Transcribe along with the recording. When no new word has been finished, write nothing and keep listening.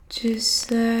just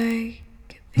like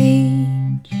a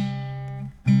beach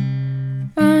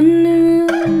on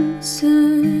a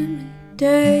summer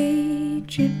day,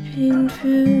 dripping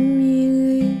from your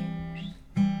lips.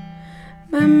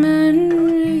 My mind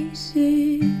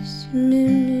races to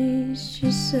memories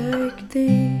just like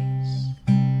this,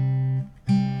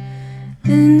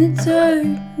 and the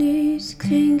darkness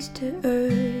clings to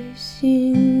us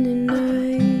in the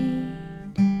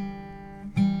night,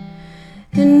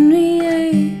 and we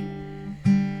have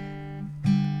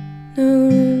no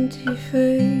room to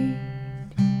fight.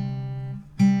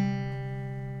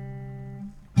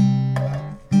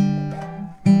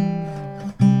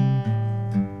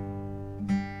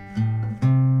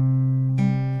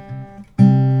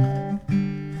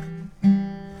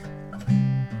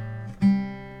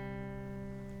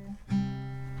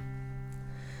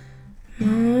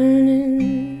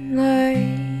 Morning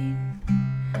light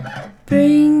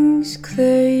brings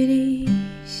clarity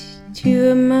to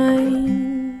our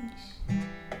minds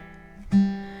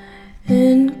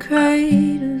and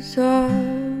cradles our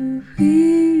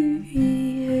weary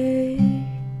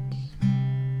heads.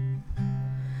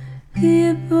 We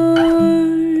are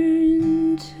born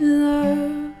to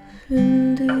love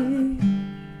and live.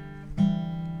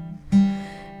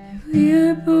 We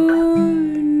are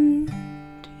born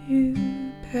to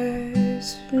pass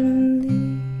from this.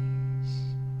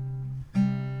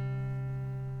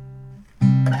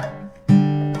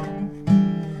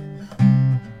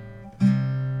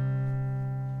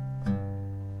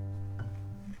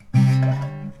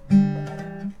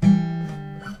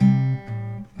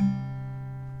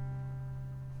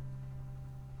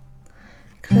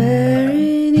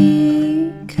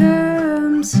 Clarity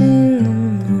comes in the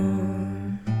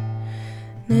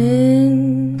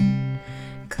morning.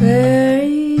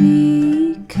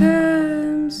 Clarity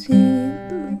comes in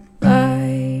the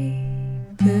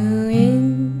light, the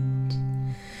wind.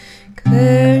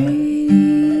 Clarity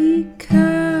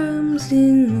comes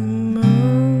in the